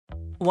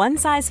One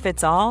size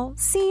fits all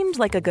seemed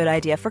like a good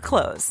idea for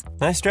clothes.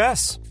 Nice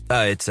dress.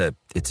 It's a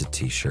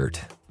t-shirt.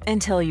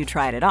 Until you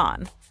tried it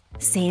on.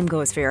 Same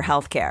goes for your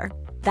healthcare.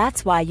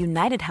 That's why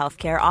United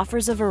Healthcare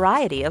offers a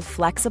variety of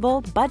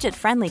flexible,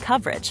 budget-friendly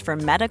coverage for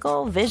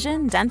medical,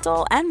 vision,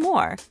 dental, and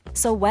more.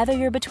 So whether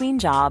you're between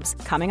jobs,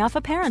 coming off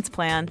a parent's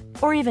plan,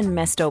 or even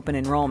missed open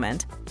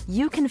enrollment,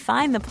 you can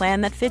find the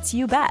plan that fits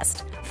you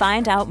best.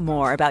 Find out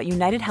more about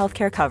United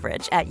Healthcare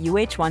coverage at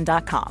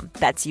uh1.com.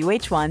 That's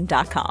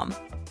uh1.com.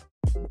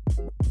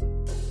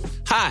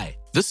 Hi,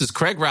 this is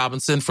Craig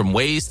Robinson from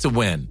Ways to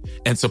Win,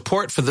 and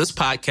support for this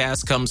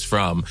podcast comes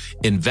from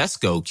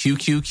Invesco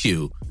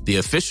QQQ, the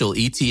official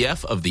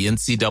ETF of the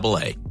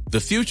NCAA.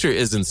 The future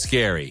isn't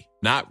scary.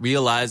 Not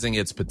realizing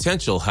its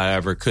potential,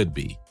 however, could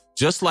be.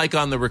 Just like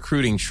on the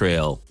recruiting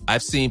trail,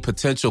 I've seen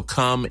potential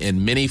come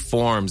in many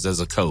forms as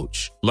a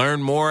coach.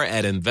 Learn more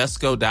at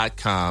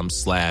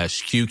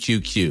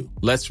Invesco.com/QQQ.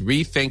 Let's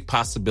rethink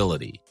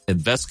possibility.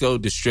 Invesco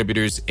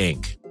Distributors,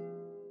 Inc.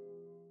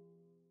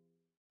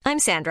 I'm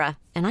Sandra,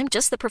 and I'm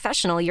just the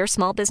professional your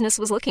small business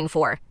was looking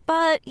for.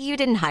 But you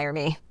didn't hire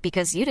me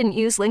because you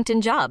didn't use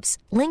LinkedIn Jobs.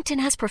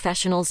 LinkedIn has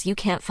professionals you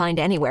can't find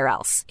anywhere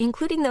else,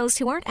 including those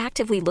who aren't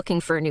actively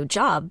looking for a new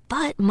job,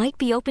 but might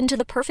be open to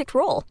the perfect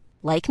role,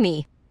 like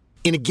me.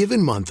 In a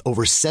given month,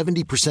 over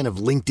 70%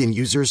 of LinkedIn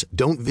users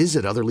don't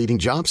visit other leading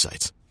job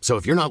sites. So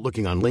if you're not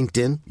looking on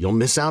LinkedIn, you'll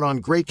miss out on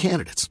great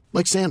candidates,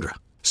 like Sandra.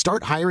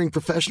 Start hiring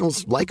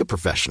professionals like a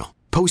professional.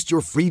 Post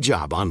your free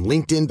job on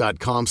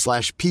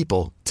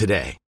linkedin.com/people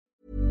today.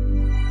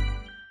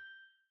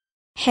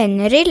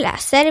 Henry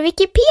läser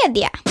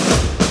Wikipedia.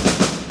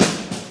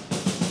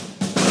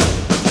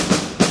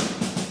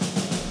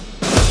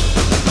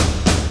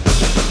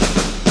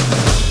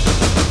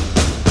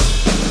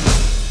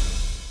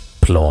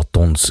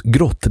 Platons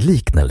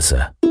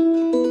grottliknelse.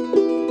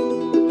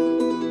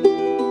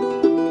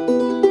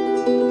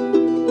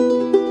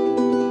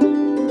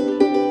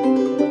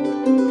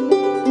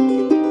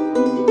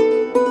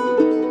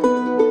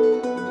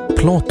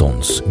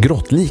 Platons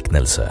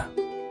grottliknelse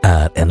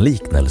är en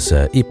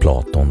liknelse i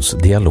Platons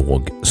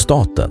dialog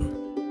Staten.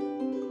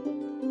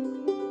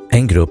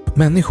 En grupp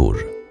människor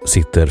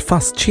sitter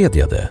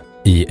fastkedjade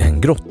i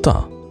en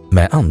grotta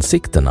med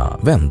ansiktena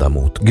vända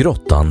mot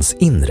grottans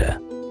inre.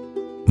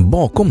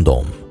 Bakom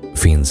dem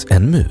finns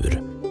en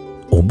mur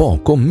och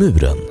bakom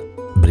muren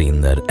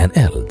brinner en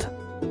eld.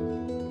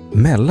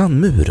 Mellan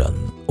muren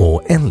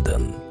och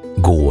elden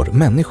går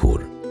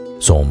människor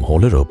som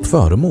håller upp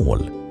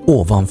föremål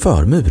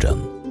ovanför muren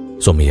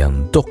som i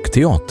en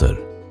dockteater.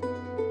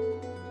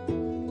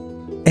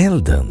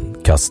 Elden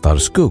kastar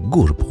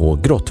skuggor på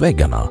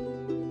grottväggarna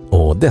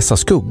och dessa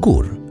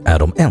skuggor är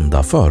de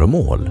enda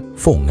föremål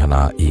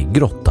fångarna i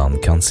grottan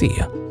kan se.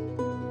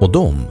 Och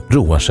de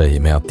roar sig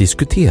med att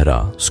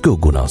diskutera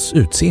skuggornas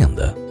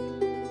utseende.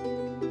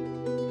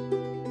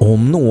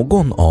 Om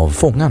någon av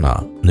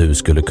fångarna nu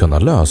skulle kunna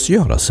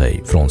lösgöra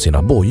sig från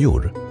sina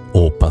bojor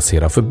och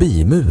passera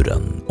förbi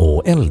muren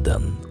och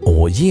elden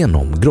och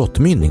genom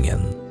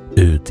grottmynningen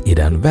ut i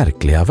den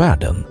verkliga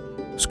världen,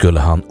 skulle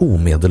han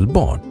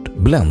omedelbart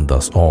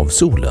bländas av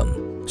solen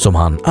som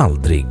han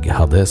aldrig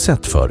hade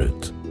sett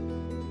förut.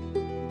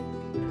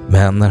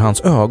 Men när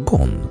hans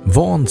ögon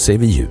vant sig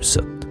vid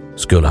ljuset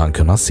skulle han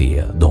kunna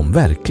se de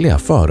verkliga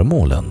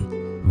föremålen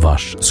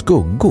vars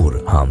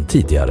skuggor han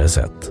tidigare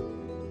sett.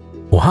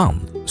 Och han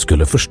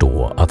skulle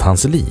förstå att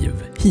hans liv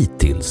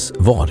hittills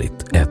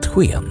varit ett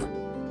sken.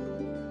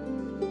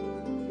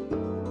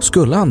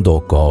 Skulle han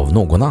dock av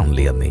någon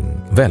anledning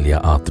välja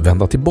att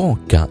vända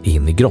tillbaka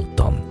in i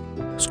grottan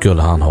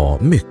skulle han ha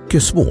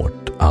mycket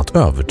svårt att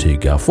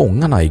övertyga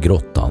fångarna i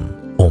grottan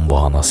om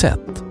vad han har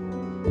sett.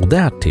 Och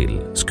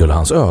därtill skulle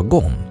hans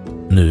ögon,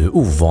 nu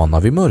ovana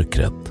vid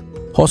mörkret,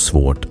 ha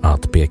svårt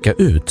att peka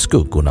ut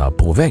skuggorna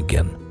på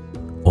väggen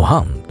och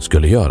han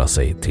skulle göra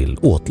sig till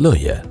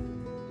åtlöje.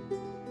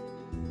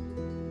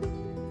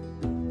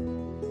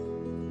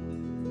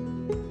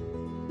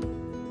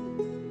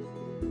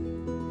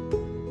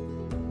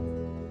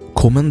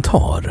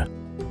 Kommentar.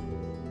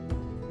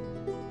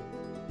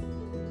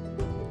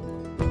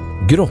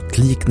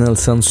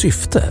 Grottliknelsens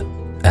syfte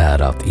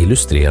är att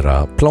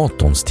illustrera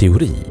Platons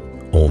teori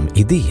om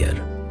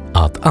idéer,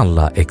 att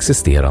alla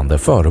existerande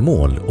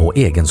föremål och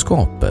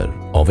egenskaper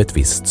av ett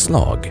visst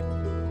slag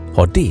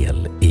har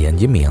del i en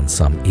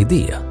gemensam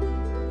idé.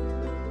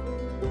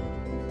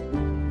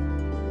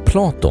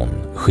 Platon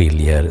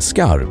skiljer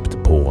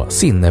skarpt på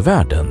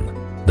sinnevärlden,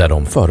 där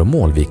de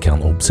föremål vi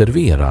kan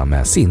observera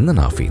med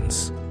sinnena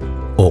finns,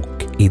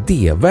 och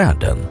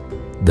idévärlden,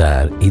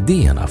 där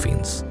idéerna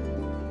finns.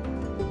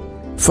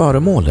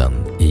 Föremålen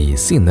i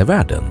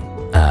sinnevärlden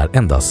är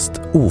endast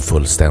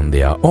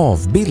ofullständiga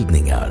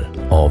avbildningar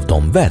av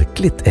de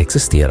verkligt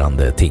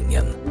existerande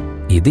tingen,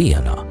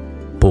 idéerna,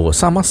 på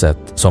samma sätt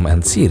som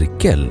en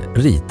cirkel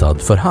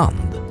ritad för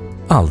hand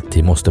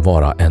alltid måste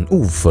vara en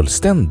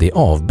ofullständig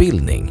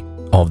avbildning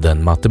av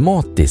den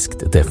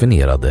matematiskt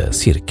definierade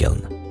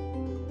cirkeln.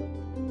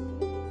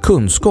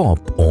 Kunskap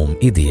om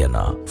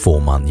idéerna får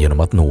man genom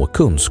att nå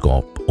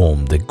kunskap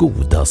om det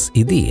godas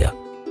idé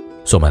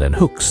som är den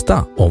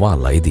högsta av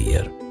alla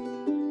idéer.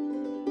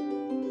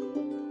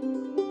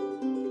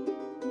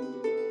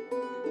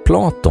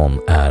 Platon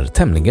är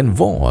tämligen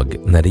vag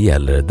när det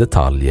gäller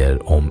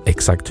detaljer om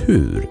exakt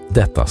hur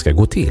detta ska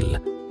gå till,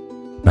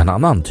 men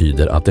han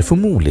antyder att det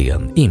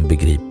förmodligen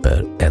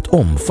inbegriper ett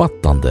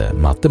omfattande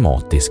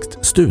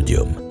matematiskt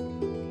studium.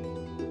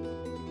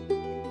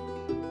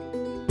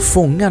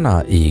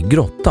 Fångarna i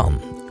grottan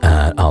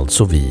är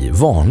alltså vi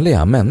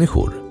vanliga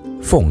människor,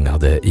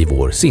 fångade i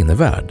vår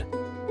sinnevärld.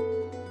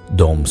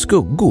 De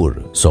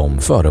skuggor som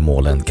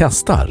föremålen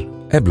kastar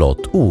är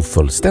blott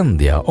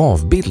ofullständiga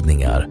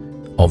avbildningar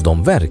av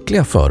de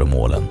verkliga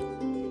föremålen,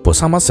 på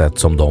samma sätt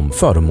som de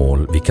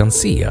föremål vi kan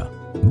se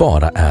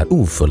bara är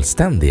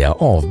ofullständiga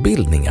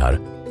avbildningar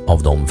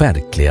av de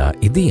verkliga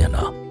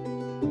idéerna.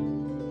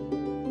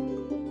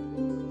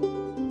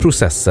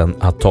 Processen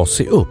att ta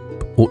sig upp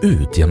och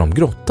ut genom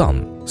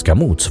grottan ska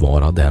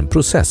motsvara den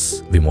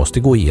process vi måste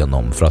gå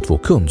igenom för att få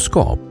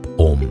kunskap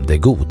om det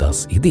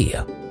godas idé,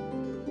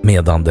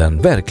 medan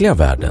den verkliga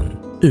världen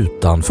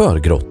utanför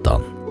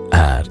grottan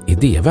är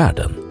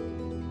idévärlden.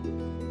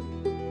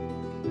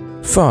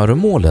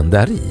 Föremålen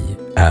däri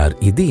är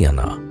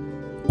idéerna,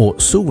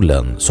 och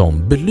solen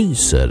som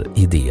belyser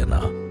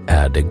idéerna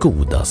är det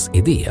godas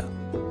idé.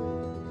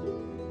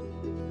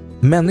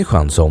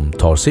 Människan som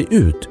tar sig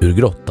ut ur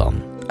grottan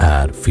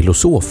är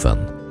filosofen,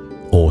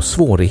 och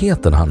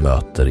svårigheten han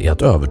möter i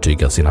att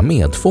övertyga sina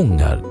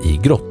medfångar i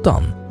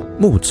grottan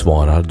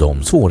motsvarar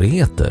de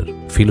svårigheter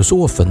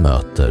filosofen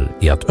möter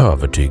i att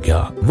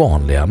övertyga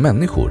vanliga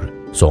människor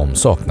som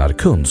saknar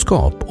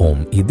kunskap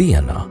om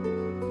idéerna,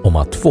 om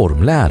att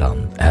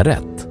formläran är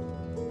rätt.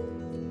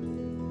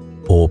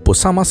 Och på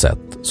samma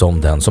sätt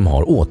som den som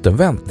har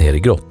återvänt ner i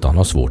grottan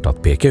har svårt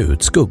att peka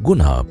ut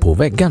skuggorna på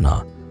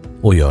väggarna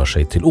och gör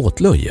sig till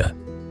åtlöje,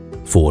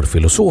 får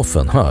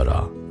filosofen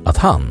höra att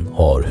han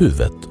har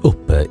huvudet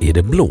uppe i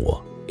det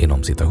blå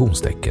inom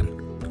citationstecken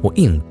och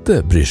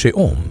inte bryr sig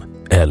om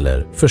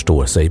eller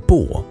förstår sig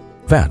på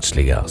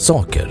världsliga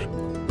saker.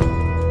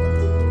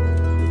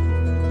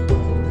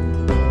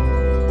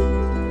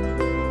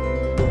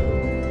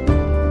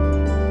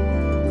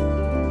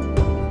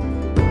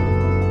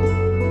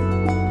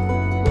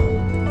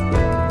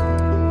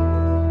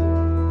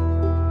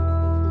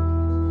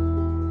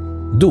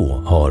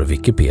 Då har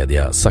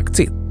Wikipedia sagt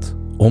sitt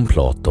om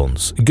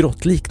Platons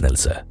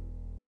grottliknelse.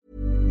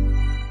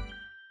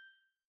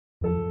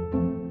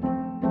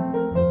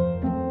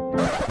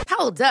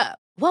 Hold up.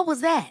 What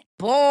was that?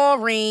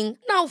 Boring.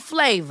 No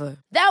flavor.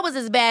 That was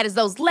as bad as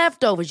those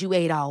leftovers you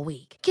ate all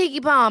week.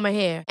 Keke Palmer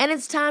here, and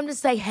it's time to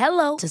say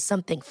hello to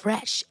something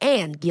fresh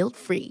and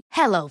guilt-free.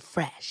 Hello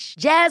Fresh.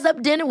 Jazz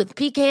up dinner with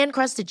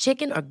pecan-crusted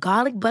chicken or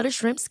garlic butter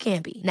shrimp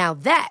scampi. Now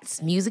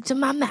that's music to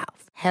my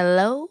mouth.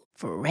 Hello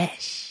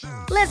Fresh.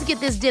 Let's get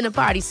this dinner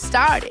party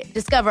started.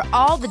 Discover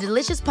all the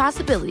delicious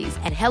possibilities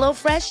at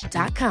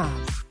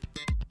hellofresh.com.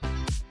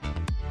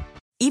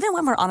 Even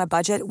when we're on a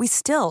budget, we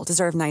still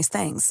deserve nice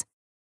things.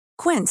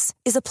 Quince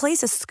is a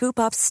place to scoop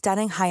up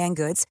stunning high-end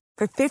goods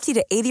for 50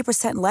 to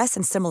 80% less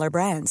than similar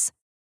brands.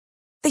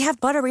 They have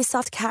buttery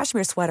soft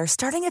cashmere sweaters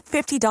starting at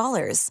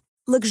 $50,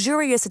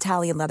 luxurious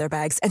Italian leather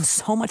bags, and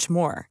so much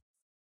more.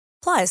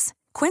 Plus,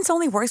 Quince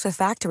only works with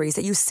factories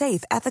that use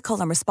safe, ethical,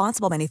 and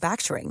responsible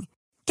manufacturing.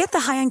 Get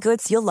the high-end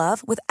goods you'll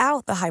love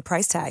without the high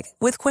price tag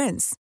with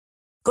Quince.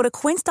 Go to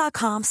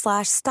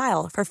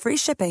quince.com/style for free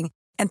shipping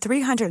and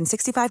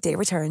 365-day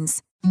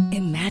returns.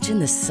 Imagine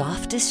the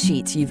softest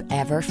sheets you've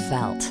ever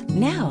felt.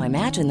 Now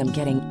imagine them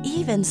getting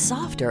even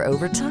softer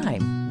over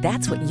time.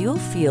 That's what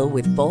you'll feel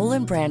with Boll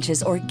 &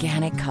 Branch's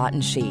organic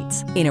cotton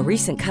sheets. In a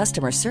recent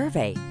customer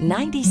survey,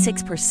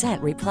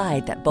 96%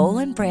 replied that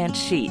Boll & Branch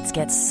sheets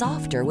get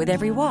softer with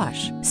every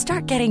wash.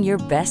 Start getting your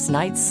best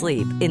night's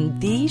sleep in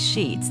these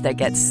sheets that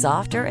get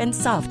softer and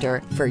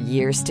softer for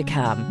years to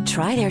come.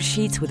 Try their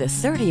sheets with a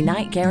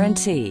 30-night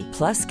guarantee.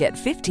 Plus, get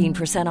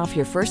 15% off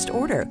your first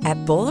order at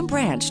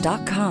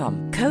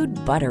bollandbranch.com. Code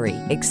BUTTERY.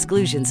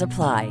 Exclusions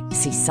apply.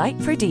 See site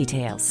for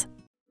details.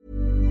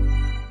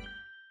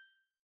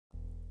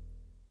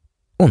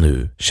 Och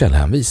nu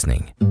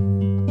källhänvisning.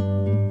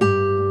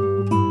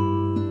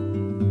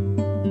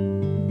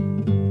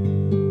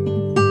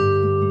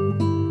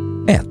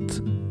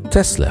 1.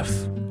 Tesleff,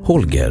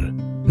 Holger,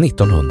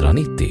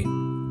 1990.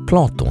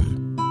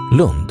 Platon,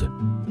 Lund,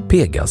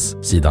 Pegas,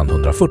 sidan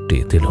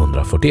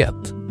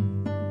 140-141.